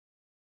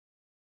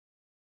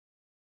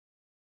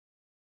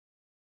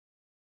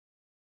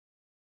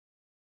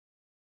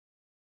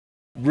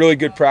Really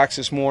good practice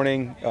this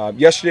morning.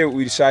 Yesterday what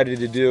we decided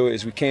to do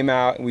is we came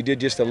out and we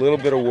did just a little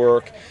bit of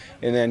work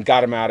and then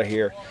got them out of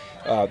here.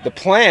 The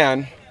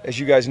plan, as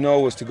you guys know,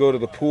 was to go to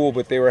the pool,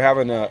 but they were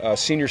having a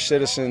senior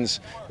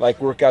citizens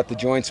like work out the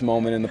joints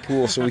moment in the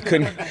pool, so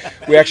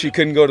we actually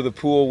couldn't go to the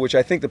pool, which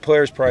I think the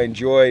players probably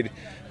enjoyed.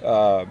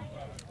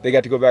 They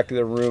got to go back to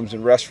their rooms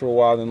and rest for a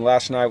while. Then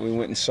last night we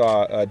went and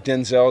saw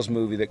Denzel's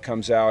movie that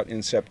comes out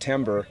in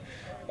September.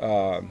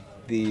 What's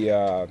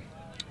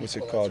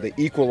it called? The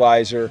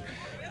Equalizer.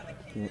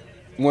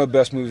 One of the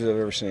best movies I've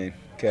ever seen.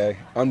 Okay,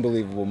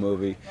 unbelievable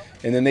movie.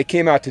 And then they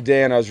came out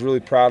today, and I was really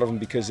proud of them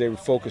because they were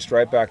focused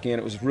right back in.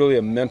 It was really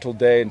a mental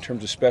day in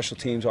terms of special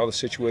teams, all the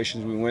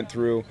situations we went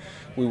through.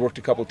 We worked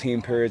a couple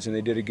team periods, and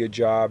they did a good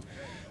job.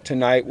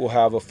 Tonight we'll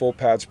have a full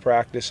pads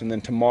practice, and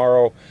then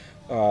tomorrow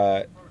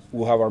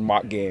we'll have our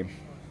mock game,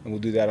 and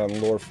we'll do that on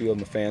the lower field,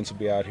 and the fans will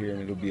be out here,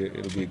 and it'll be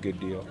a good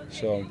deal.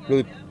 So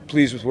really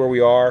pleased with where we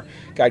are.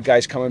 Got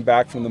guys coming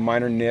back from the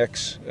minor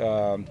nicks.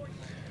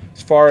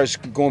 As far as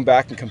going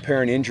back and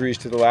comparing injuries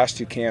to the last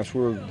two camps,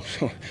 we're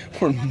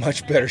in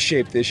much better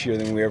shape this year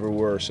than we ever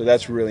were. So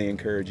that's really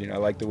encouraging. I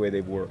like the way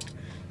they've worked.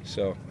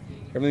 So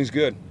everything's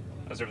good.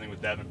 How's everything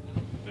with Devin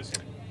this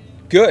year?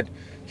 Good.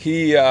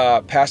 He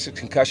passed a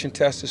concussion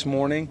test this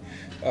morning.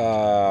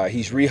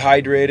 He's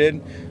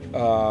rehydrated.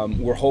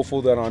 We're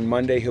hopeful that on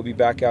Monday he'll be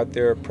back out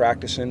there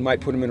practicing.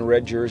 Might put him in a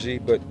red jersey,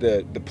 but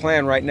the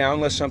plan right now,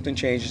 unless something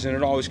changes, and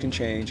it always can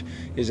change,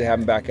 is to have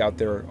him back out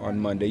there on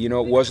Monday. You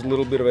know, it was a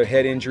little bit of a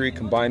head injury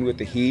combined with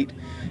the heat,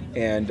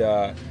 and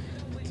the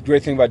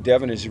great thing about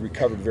Devin is he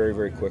recovered very,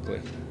 very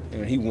quickly.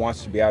 And he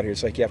wants to be out here.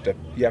 It's like you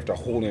have to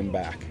hold him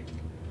back.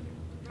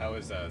 How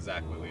is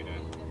Zach Lilly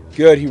doing?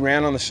 Good. He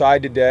ran on the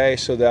side today,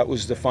 so that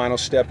was the final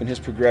step in his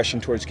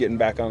progression towards getting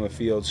back on the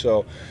field.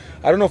 So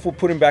I don't know if we'll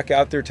put him back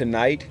out there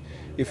tonight.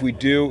 If we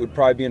do, it would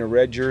probably be in a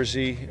red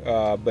jersey,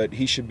 but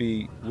he should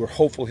be. We're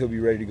hopeful he'll be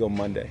ready to go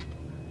Monday.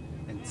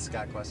 And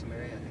Scott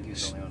Quessenberry, I think he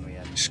was the only one we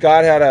had.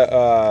 Scott had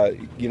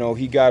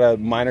he got a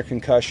minor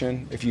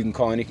concussion, if you can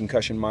call any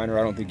concussion minor.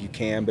 I don't think you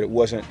can, but it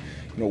wasn't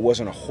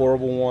a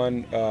horrible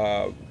one.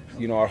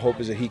 Our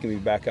hope is that he can be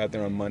back out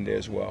there on Monday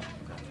as well.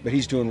 But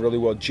he's doing really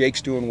well.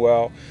 Jake's doing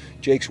well.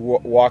 Jake's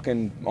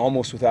walking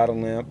almost without a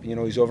limp.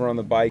 He's over on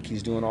the bike.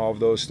 He's doing all of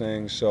those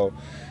things. So,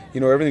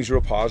 everything's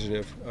real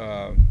positive.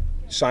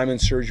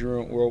 Simon's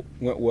surgery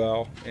went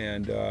well,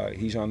 and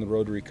he's on the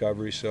road to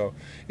recovery. So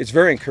it's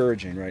very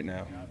encouraging right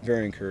now.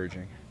 Very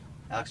encouraging.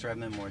 Alex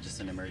Redmond, more just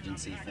an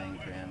emergency thing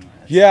for him?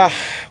 Yeah.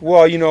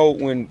 Well,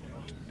 when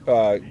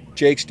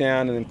Jake's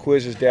down and then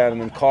Quiz is down and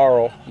then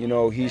Carl,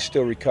 he's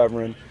still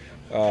recovering.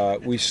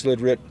 We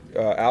slid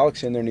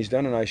Alex in there, and he's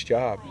done a nice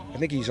job. I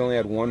think he's only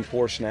had one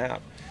poor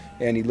snap,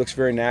 and he looks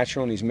very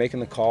natural, and he's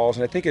making the calls.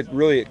 And I think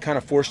it kind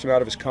of forced him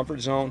out of his comfort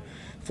zone,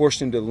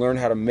 forced him to learn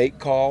how to make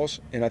calls,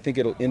 and I think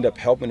it'll end up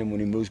helping him when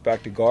he moves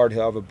back to guard.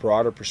 He'll have a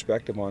broader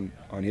perspective on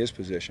his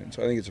position.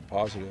 So I think it's a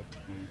positive.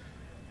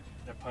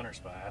 That punter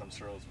spot, Adam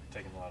Searle's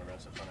taking a lot of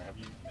reps at punter.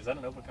 Is that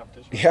an open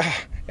competition? Yeah,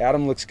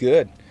 Adam looks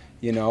good.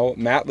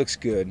 Matt looks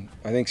good.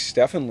 I think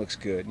Stefan looks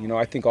good.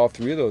 I think all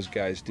three of those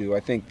guys do. I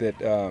think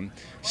that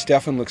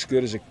Stefan looks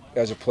good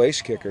as a place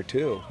kicker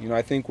too.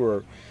 I think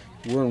we're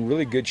in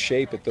really good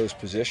shape at those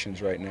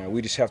positions right now.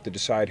 We just have to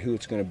decide who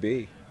it's going to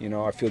be.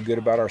 I feel good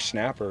about our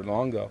snapper,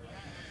 Longo.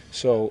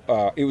 So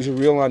it was a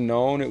real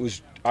unknown.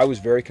 I was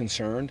very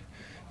concerned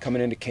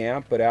coming into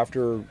camp, but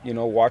after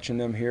watching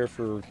them here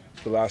for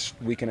the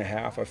last week and a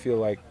half, I feel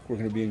like we're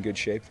going to be in good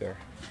shape there.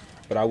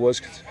 But I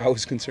was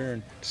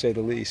concerned, to say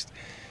the least.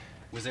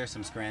 Was there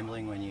some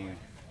scrambling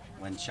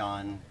when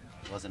Sean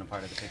wasn't a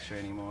part of the picture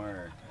anymore?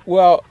 Or?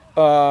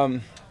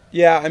 Well,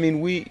 yeah. I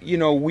mean,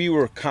 we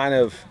were kind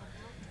of,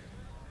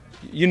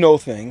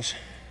 things,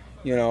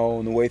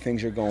 and the way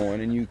things are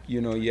going, and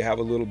you have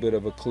a little bit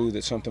of a clue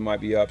that something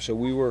might be up. So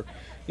we were,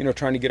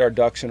 trying to get our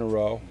ducks in a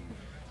row,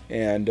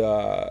 and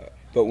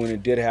but when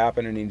it did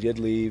happen and he did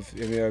leave,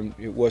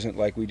 it wasn't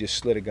like we just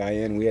slid a guy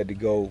in. We had to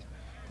go,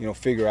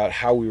 figure out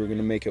how we were going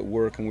to make it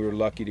work, and we were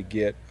lucky to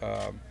get.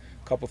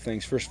 Couple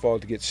things. First of all,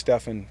 to get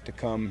Stefan to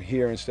come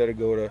here instead of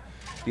go to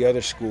the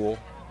other school,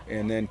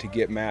 and then to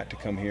get Matt to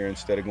come here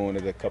instead of going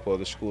to the couple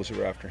other schools that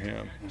were after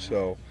him.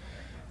 So,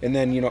 and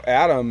then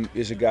Adam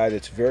is a guy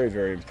that's very,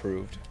 very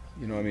improved.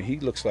 He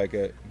looks like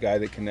a guy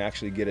that can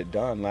actually get it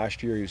done.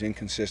 Last year he was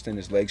inconsistent.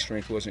 His leg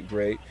strength wasn't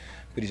great,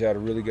 but he's had a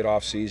really good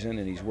off season,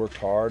 and he's worked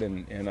hard,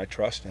 and I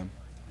trust him.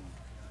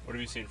 What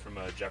have you seen from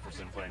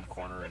Jefferson playing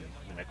corner and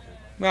the nickel?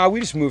 No,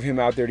 we just move him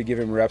out there to give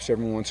him reps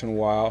every once in a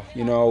while.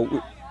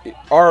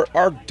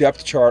 Our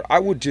depth chart, I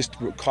would just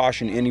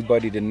caution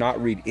anybody to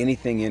not read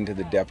anything into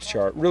the depth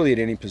chart, really at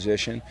any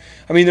position.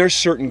 I mean, there's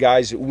certain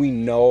guys that we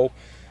know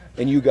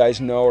and you guys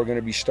know are going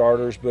to be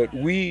starters, but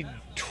we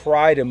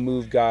try to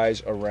move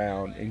guys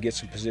around and get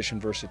some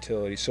position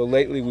versatility. So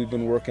lately we've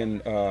been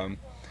working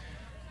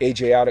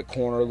AJ out at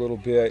corner a little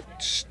bit.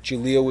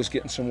 Jaleel was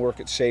getting some work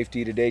at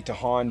safety. Today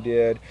Tahan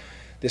did.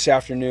 This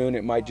afternoon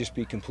it might just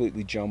be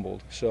completely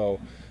jumbled. So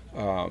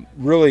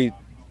really,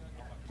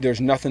 there's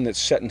nothing that's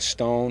set in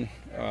stone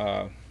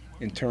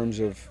in terms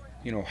of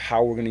you know,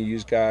 how we're going to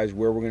use guys,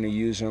 where we're going to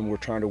use them. We're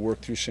trying to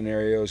work through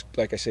scenarios.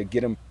 Like I said,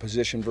 get them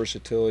position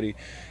versatility,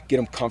 get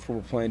them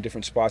comfortable playing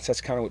different spots.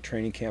 That's kind of what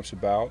training camp's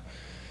about.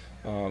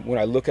 When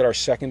I look at our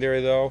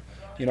secondary, though,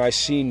 you know, I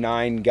see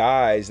 9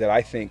 guys that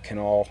I think can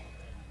all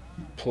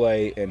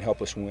play and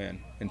help us win.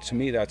 And to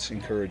me, that's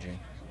encouraging.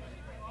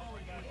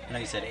 I know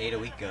you said 8 a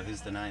week ago.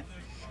 Who's the 9th?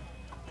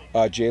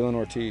 Jalen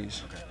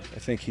Ortiz. Okay. I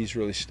think he's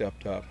really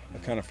stepped up. I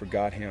kind of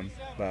forgot him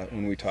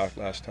when we talked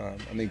last time.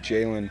 I think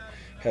Jalen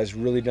has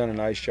really done a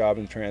nice job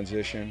in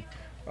transition.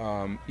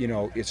 You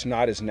know, it's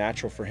not as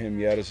natural for him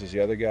yet as the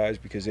other guys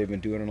because they've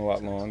been doing it a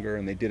lot longer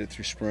and they did it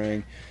through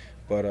spring.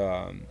 But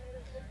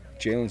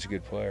Jalen's a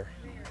good player.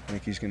 I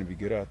think he's going to be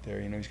good out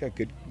there. You know, he's got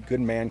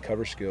good man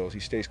cover skills. He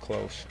stays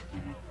close.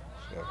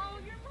 So.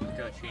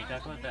 Coach, can you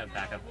talk about the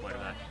backup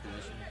quarterback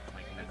position,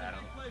 like in the battle?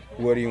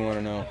 What do you want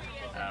to know?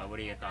 What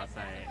are your thoughts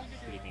on it?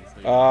 Who do you think's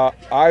leading?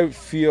 I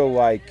feel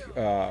like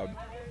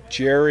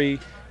Jerry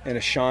and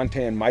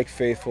Ashante and Mike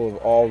Faithful have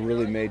all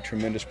really made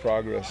tremendous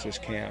progress this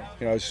camp.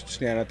 You know, I was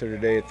standing out there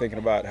today thinking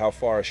about how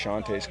far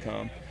Ashante's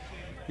come.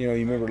 You know,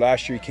 you remember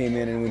last year he came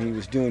in and when he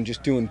was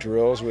just doing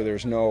drills where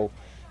there's no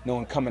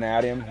one coming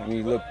at him, I mean,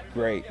 he looked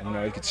great. You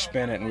know, he could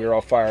spin it and we were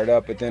all fired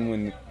up. But then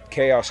when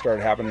chaos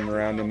started happening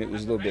around him, it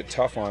was a little bit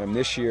tough on him.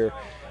 This year,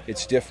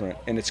 it's different,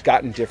 and it's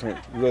gotten different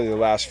really the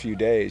last few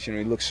days. You know,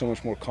 he looks so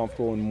much more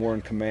comfortable and more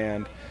in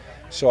command.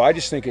 So I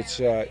just think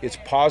it's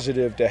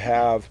positive to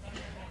have,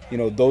 you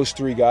know, those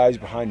 3 guys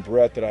behind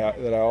Brett that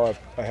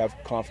I have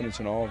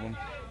confidence in all of them.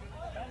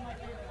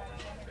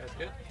 That's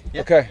good.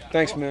 Okay,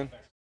 thanks, man.